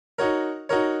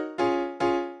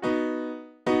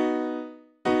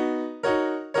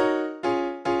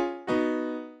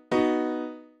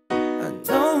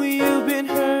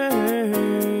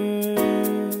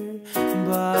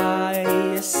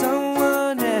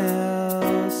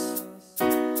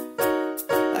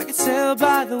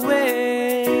by the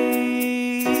way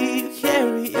you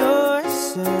carry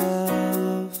yourself.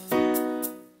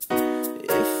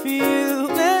 If you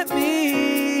let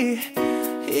me,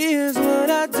 here's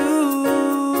what I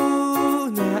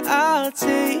do. Now I'll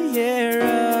take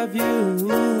care of you.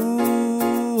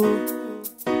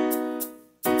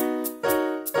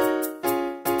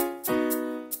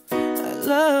 I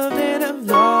loved and I've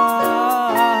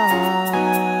lost.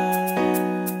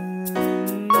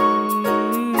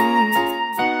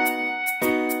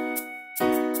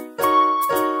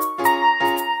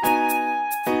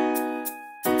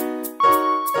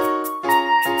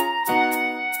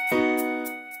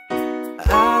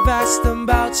 I've asked them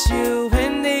about you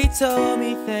and they told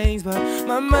me things, but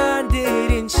my mind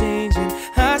didn't change and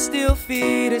I still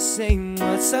feel the same.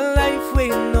 What's a life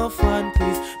with no fun?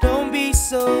 Please don't be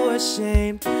so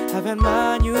ashamed. Haven't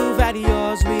mine, you've had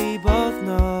yours, we both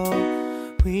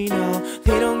know. We know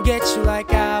they don't get you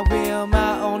like I will.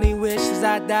 My only wish is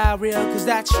I die real, cause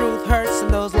that truth hurts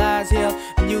and those lies heal.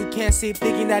 And you can't sleep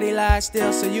thinking that he lies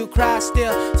still, so you cry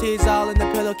still, tears all in the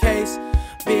pillowcase.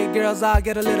 Big girls, I'll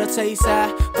get a little taste,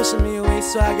 pushing me away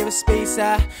so I give it space,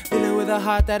 dealing with a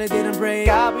heart that it didn't break.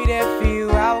 I'll be there for you,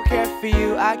 I will care for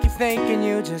you. I keep thinking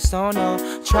you just don't know.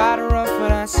 Try to run for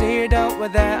that, say you don't.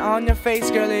 With that on your face,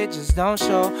 girl, it just don't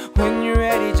show. When you're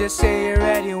ready, just say you're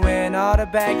ready. When all the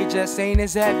baggage just ain't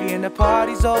as heavy and the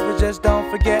party's over, just don't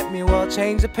forget me. We'll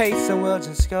change the pace and we'll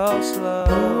just go slow.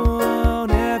 You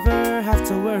won't ever have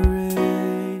to worry.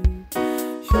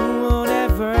 You won't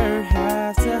ever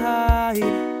have to hide.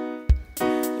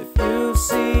 If you've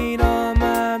seen all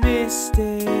my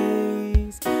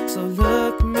mistakes, so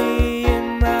look me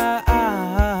in my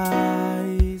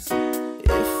eyes.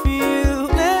 If you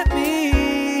let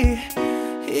me,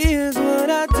 here's what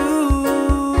I do.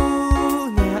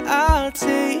 Now I'll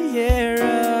take care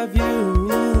of you.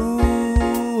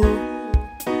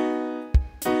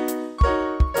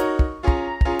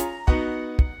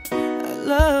 I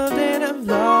loved and I've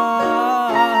lost.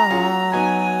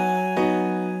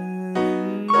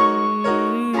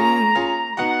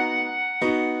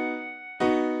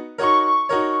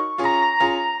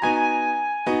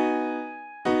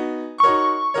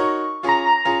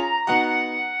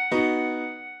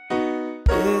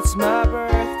 It's my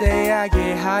birthday, I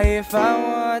get high if I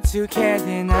want to. Can't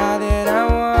deny that I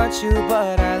want you,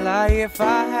 but I lie if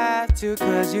I have to.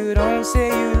 Cause you don't say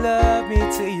you love me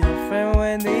to your friend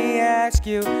when they ask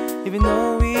you, even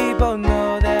though we both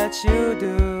know that you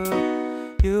do,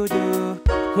 you do.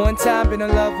 One time, been in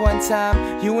love one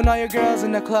time, you and all your girls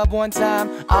in the club one time.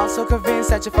 Also convinced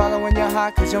that you're following your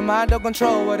heart, cause your mind don't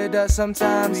control what it does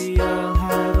sometimes. We all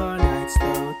have our nights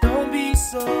though, don't be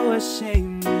so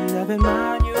ashamed. Having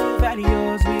mine, you've had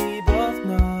yours, we both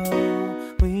know,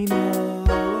 we know.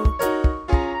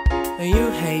 And you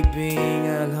hate being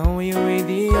alone when you ain't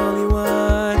the only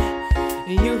one.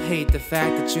 And you hate the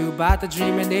fact that you bought the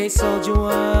dream and they sold you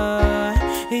one.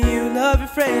 And you love your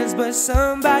friends, but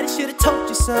somebody should've told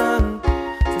you something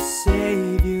to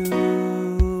save you.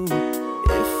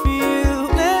 If you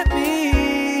let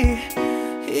me,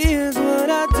 here's what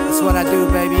I do. That's what I do,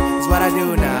 baby, it's what I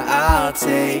do. Now I'll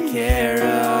take care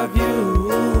of you.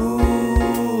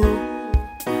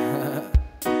 I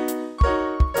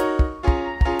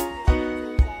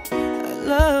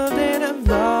loved and I've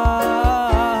lost.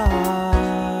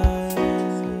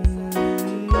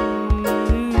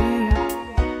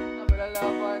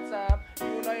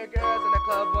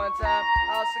 One time,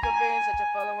 also convinced that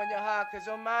you're following your heart, cause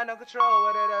your mind don't control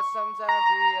what it does. Sometimes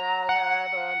we all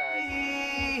have a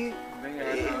night.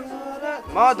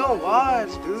 Ma, don't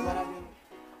watch, dude.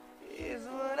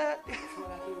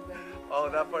 Oh,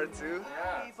 that part too?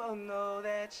 Yeah. People know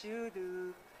that you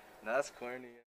do. That's corny.